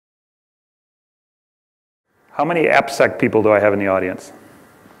How many AppSec people do I have in the audience?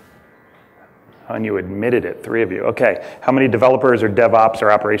 And you admitted it, 3 of you. Okay, how many developers or DevOps or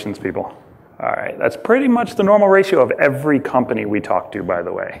operations people? All right, that's pretty much the normal ratio of every company we talk to, by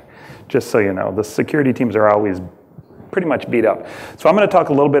the way. Just so you know, the security teams are always pretty much beat up. So I'm going to talk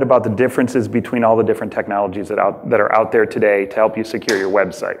a little bit about the differences between all the different technologies that are out there today to help you secure your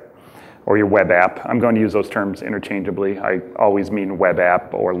website or your web app. I'm going to use those terms interchangeably. I always mean web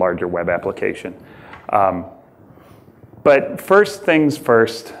app or larger web application. But first things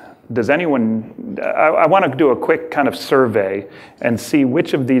first, does anyone, I want to do a quick kind of survey and see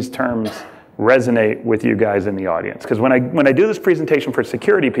which of these terms resonate with you guys in the audience. Because when I do this presentation for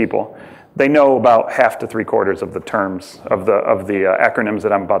security people, they know about half to 3/4 of the terms of the acronyms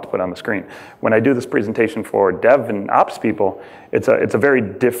that I'm about to put on the screen. When I do this presentation for dev and ops people, it's a very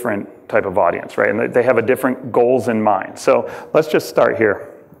different type of audience, right? And they have a different goals in mind. So let's just start here.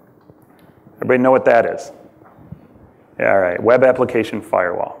 Everybody know what that is? Yeah, all right, web application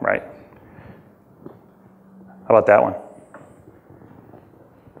firewall, right? How about that one?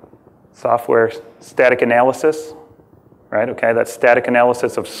 Software static analysis, right? Okay, that's static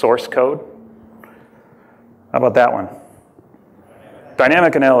analysis of source code. How about that one?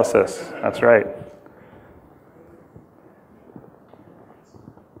 Dynamic analysis, that's right.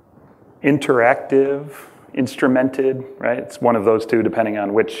 Interactive, instrumented, right? It's one of those two depending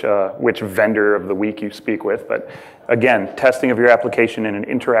on which vendor of the week you speak with. But again, testing of your application in an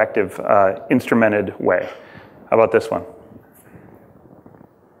interactive, instrumented way. How about this one?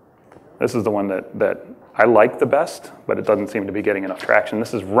 This is the one that I like the best, but it doesn't seem to be getting enough traction.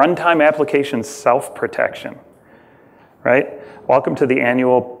 This is runtime application self-protection, right? Welcome to the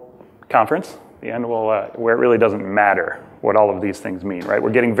annual conference, the annual where it really doesn't matter what all of these things mean, right? We're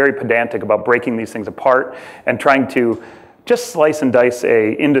getting very pedantic about breaking these things apart and trying to just slice and dice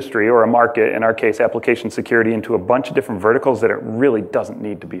a industry or a market, in our case, application security, into a bunch of different verticals that it really doesn't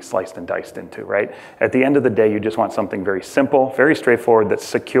need to be sliced and diced into, right? At the end of the day, you just want something very simple, very straightforward that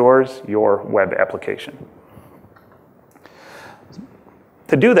secures your web application.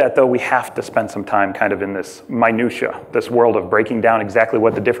 To do that, though, we have to spend some time kind of in this minutia, this world of breaking down exactly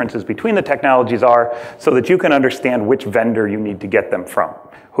what the differences between the technologies are so that you can understand which vendor you need to get them from,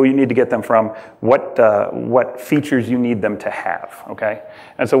 who you need to get them from, what features you need them to have, okay?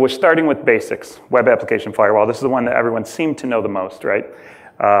 And so we're starting with basics, web application firewall. This is the one that everyone seemed to know the most, right?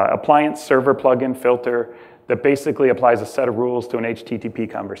 Appliance server plugin filter that basically applies a set of rules to an HTTP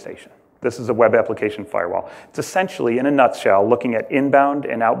conversation. This is a web application firewall. It's essentially, in a nutshell, looking at inbound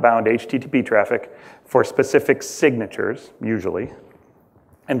and outbound HTTP traffic for specific signatures, usually,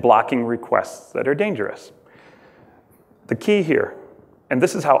 and blocking requests that are dangerous. The key here, and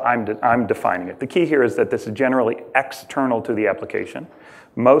this is how I'm defining it, the key here is that this is generally external to the application.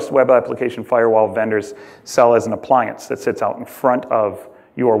 Most web application firewall vendors sell as an appliance that sits out in front of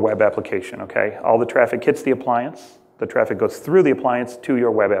your web application, okay? All the traffic hits the appliance. The traffic goes through the appliance to your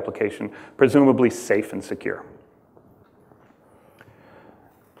web application, presumably safe and secure.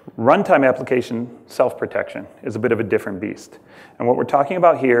 Runtime application self-protection is a bit of a different beast. And what we're talking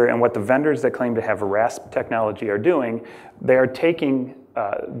about here and what the vendors that claim to have RASP technology are doing, they are taking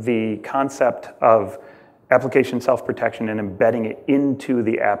the concept of application self-protection and embedding it into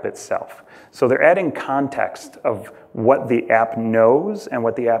the app itself. So they're adding context of what the app knows and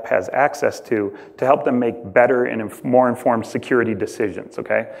what the app has access to help them make better and more informed security decisions,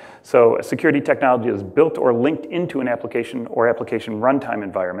 okay? So a security technology is built or linked into an application or application runtime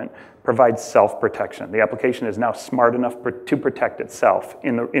environment provides self-protection. The application is now smart enough to protect itself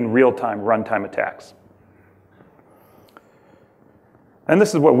in real-time runtime attacks. And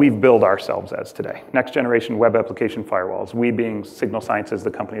this is what we've billed ourselves as today. Next generation web application firewalls, we being Signal Sciences,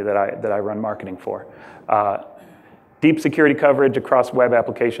 the company that I run marketing for. Deep security coverage across web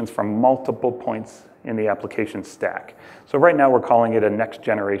applications from multiple points in the application stack. So right now we're calling it a next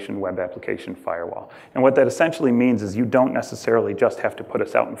generation web application firewall. And what that essentially means is you don't necessarily just have to put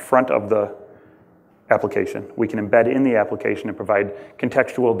us out in front of the application. We can embed in the application and provide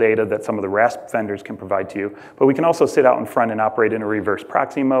contextual data that some of the RASP vendors can provide to you. But we can also sit out in front and operate in a reverse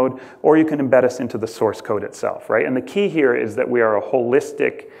proxy mode, or you can embed us into the source code itself, right? And the key here is that we are a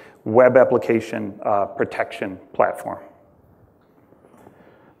holistic web application protection platform.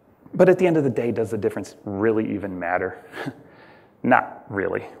 But at the end of the day, does the difference really even matter? Not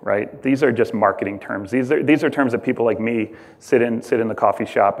really, right? These are just marketing terms. These are terms that people like me sit in the coffee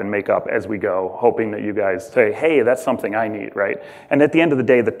shop and make up as we go, hoping that you guys say, hey, that's something I need, right? And at the end of the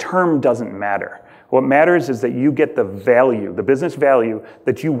day, the term doesn't matter. What matters is that you get the value, the business value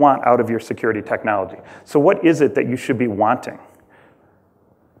that you want out of your security technology. So what is it that you should be wanting?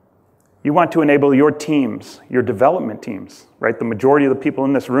 You want to enable your teams, your development teams, right? The majority of the people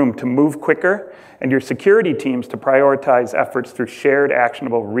in this room to move quicker, and your security teams to prioritize efforts through shared,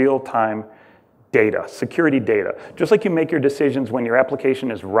 actionable, real-time data, security data. Just like you make your decisions when your application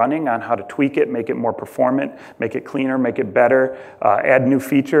is running on how to tweak it, make it more performant, make it cleaner, make it better, add new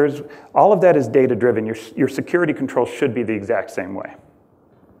features. All of that is data-driven. Your security controls should be the exact same way.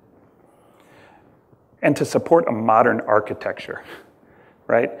 And to support a modern architecture,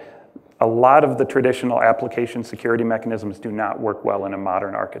 right? A lot of the traditional application security mechanisms do not work well in a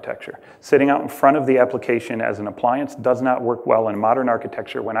modern architecture. Sitting out in front of the application as an appliance does not work well in a modern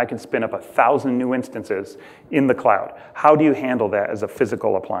architecture when I can spin up 1,000 new instances in the cloud. How do you handle that as a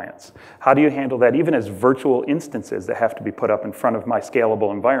physical appliance? How do you handle that even as virtual instances that have to be put up in front of my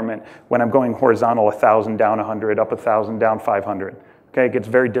scalable environment when I'm going horizontal 1,000, down 100, up 1,000, down 500? Okay, it gets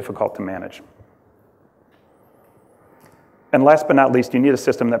very difficult to manage. And last but not least, you need a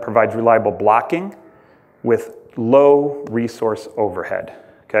system that provides reliable blocking with low resource overhead,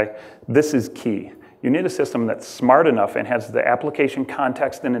 okay? This is key. You need a system that's smart enough and has the application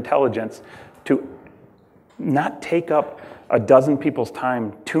context and intelligence to not take up a dozen people's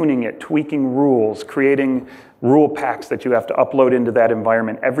time tuning it, tweaking rules, creating rule packs that you have to upload into that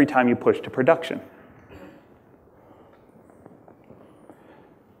environment every time you push to production.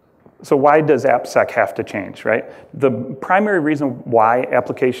 So why does AppSec have to change, right? The primary reason why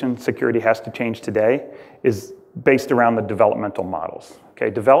application security has to change today is based around the developmental models. Okay,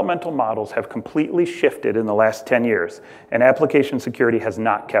 developmental models have completely shifted in the last 10 years, and application security has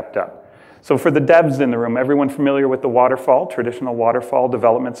not kept up. So for the devs in the room, everyone familiar with the waterfall, traditional waterfall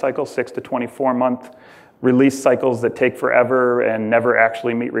development cycle, 6 to 24-month release cycles that take forever and never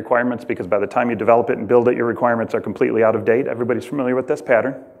actually meet requirements because by the time you develop it and build it, your requirements are completely out of date. Everybody's familiar with this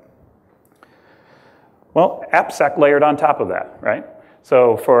pattern. Well, AppSec layered on top of that, right?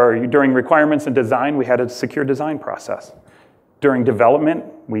 So during requirements and design, we had a secure design process. During development,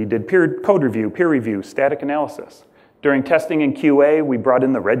 we did code review, peer review, static analysis. During testing and QA, we brought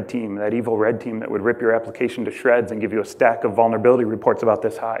in the red team, that evil red team that would rip your application to shreds and give you a stack of vulnerability reports about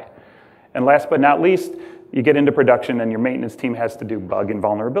this high. And last but not least, you get into production and your maintenance team has to do bug and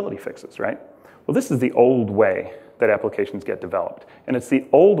vulnerability fixes, right? Well, this is the old way that applications get developed. And it's the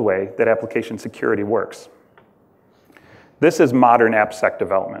old way that application security works. This is modern AppSec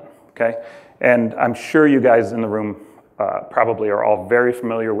development, okay? And I'm sure you guys in the room probably are all very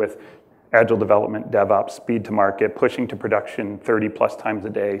familiar with agile development, DevOps, speed to market, pushing to production 30 plus times a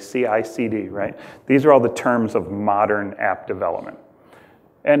day, CI/CD, right? These are all the terms of modern app development.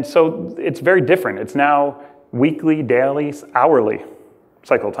 And so it's very different. It's now weekly, daily, hourly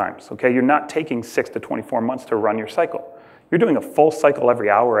cycle times, okay? You're not taking 6 to 24 months to run your cycle. You're doing a full cycle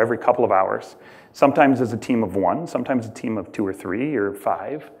every hour, every couple of hours, sometimes as a team of 1, sometimes a team of 2 or 3 or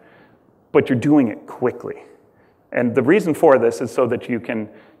 5, but you're doing it quickly. And the reason for this is so that you can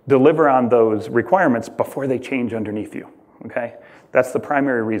deliver on those requirements before they change underneath you, okay? That's the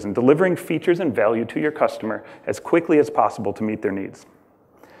primary reason, delivering features and value to your customer as quickly as possible to meet their needs.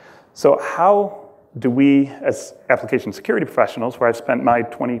 So how do we, as application security professionals, where I've spent my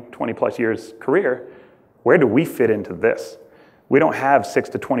 20 plus years career, where do we fit into this? We don't have 6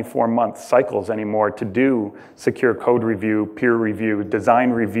 to 24 month cycles anymore to do secure code review, peer review,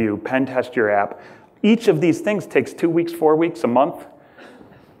 design review, pen test your app. Each of these things takes 2 weeks, 4 weeks, a month.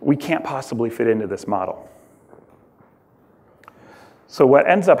 We can't possibly fit into this model. So what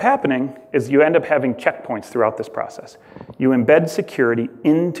ends up happening is you end up having checkpoints throughout this process. You embed security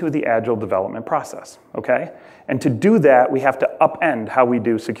into the agile development process, okay? And to do that, we have to upend how we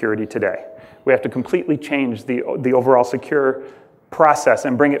do security today. We have to completely change the overall secure process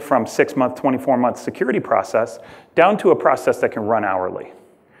and bring it from 6-month, 24-month security process down to a process that can run hourly.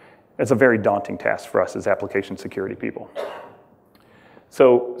 It's a very daunting task for us as application security people.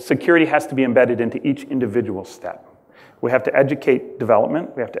 So security has to be embedded into each individual step. We have to educate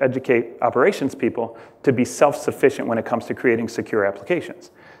development, we have to educate operations people to be self-sufficient when it comes to creating secure applications.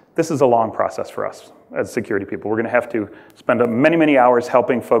 This is a long process for us as security people. We're gonna have to spend many, many hours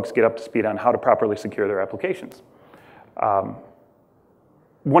helping folks get up to speed on how to properly secure their applications.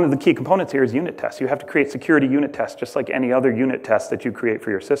 One of the key components here is unit tests. You have to create security unit tests just like any other unit test that you create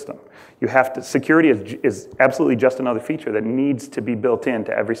for your system. You have to, security is absolutely just another feature that needs to be built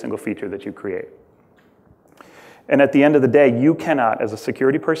into every single feature that you create. And at the end of the day, you cannot, as a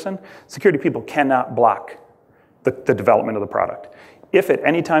security person, security people cannot block the development of the product. If at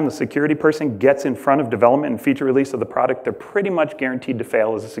any time the security person gets in front of development and feature release of the product, they're pretty much guaranteed to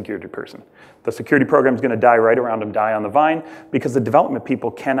fail as a security person. The security program is going to die right around them, die on the vine, because the development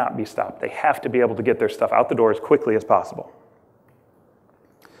people cannot be stopped. They have to be able to get their stuff out the door as quickly as possible.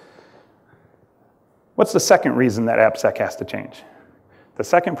 What's the second reason that AppSec has to change? The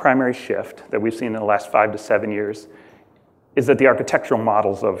second primary shift that we've seen in the last 5 to 7 years is that the architectural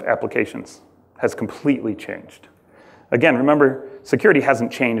models of applications has completely changed. Again, remember, security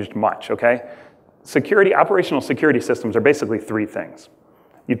hasn't changed much, okay? Operational security systems are basically 3 things.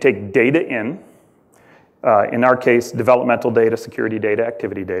 You take data in our case, developmental data, security data,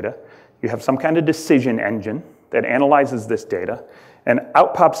 activity data. You have some kind of decision engine that analyzes this data, and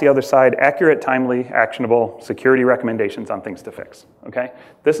out pops the other side, accurate, timely, actionable security recommendations on things to fix, okay?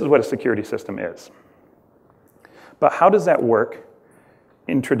 This is what a security system is. But how does that work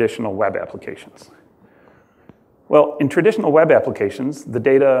in traditional web applications? Well, in traditional web applications, the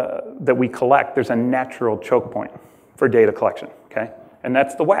data that we collect, there's a natural choke point for data collection, okay? And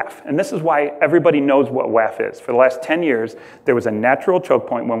that's the WAF. And this is why everybody knows what WAF is. For the last 10 years, there was a natural choke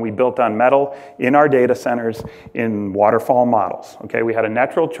point when we built on metal in our data centers in waterfall models. Okay, we had a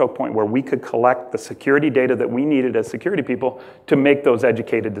natural choke point where we could collect the security data that we needed as security people to make those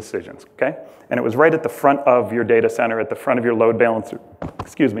educated decisions. Okay, and it was right at the front of your data center, at the front of your load balancer,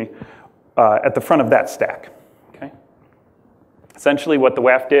 at the front of that stack. Okay, essentially, what the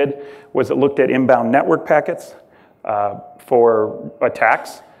WAF did was it looked at inbound network packets for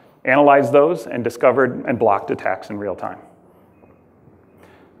attacks, analyzed those, and discovered and blocked attacks in real time,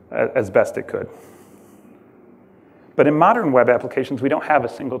 as best it could. But in modern web applications, we don't have a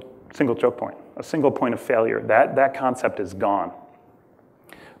single choke point, a single point of failure. That concept is gone.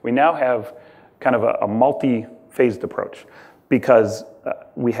 We now have kind of a multi-phased approach because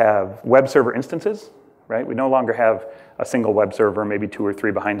we have web server instances, right? We no longer have a single web server, maybe 2 or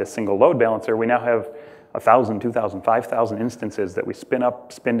 3 behind a single load balancer. We now have 1,000, 2,000, 5,000 instances that we spin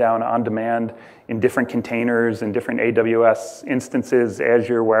up, spin down on demand in different containers, in different AWS instances,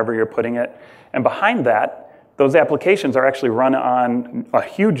 Azure, wherever you're putting it. And behind that, those applications are actually run on a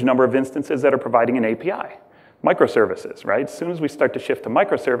huge number of instances that are providing an API, microservices, right? As soon as we start to shift to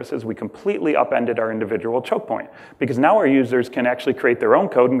microservices, we completely upended our individual choke point because now our users can actually create their own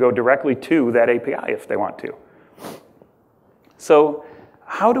code and go directly to that API if they want to. So,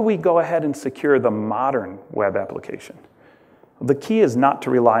 how do we go ahead and secure the modern web application? The key is not to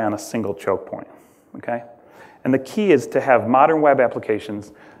rely on a single choke point, okay? And the key is to have modern web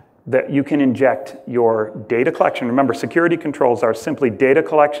applications that you can inject your data collection. Remember, security controls are simply data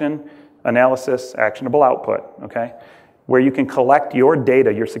collection, analysis, actionable output, okay? Where you can collect your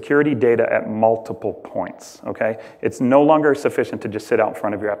data, your security data at multiple points, okay? It's no longer sufficient to just sit out in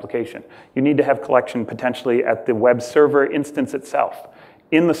front of your application. You need to have collection potentially at the web server instance itself,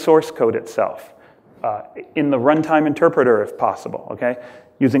 in the source code itself, in the runtime interpreter if possible, okay?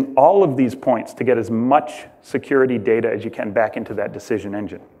 Using all of these points to get as much security data as you can back into that decision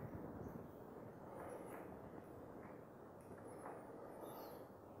engine.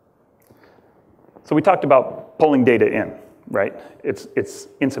 So we talked about pulling data in, right? It's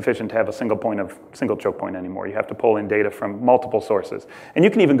insufficient to have a single choke point anymore. You have to pull in data from multiple sources. And you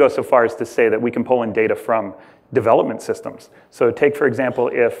can even go so far as to say that we can pull in data from development systems. So take, for example,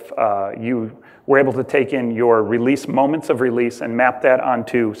 if you were able to take in your release moments of release and map that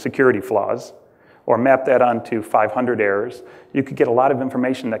onto security flaws, or map that onto 500 errors, you could get a lot of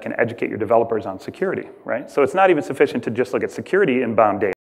information that can educate your developers on security, right? So it's not even sufficient to just look at security inbound data.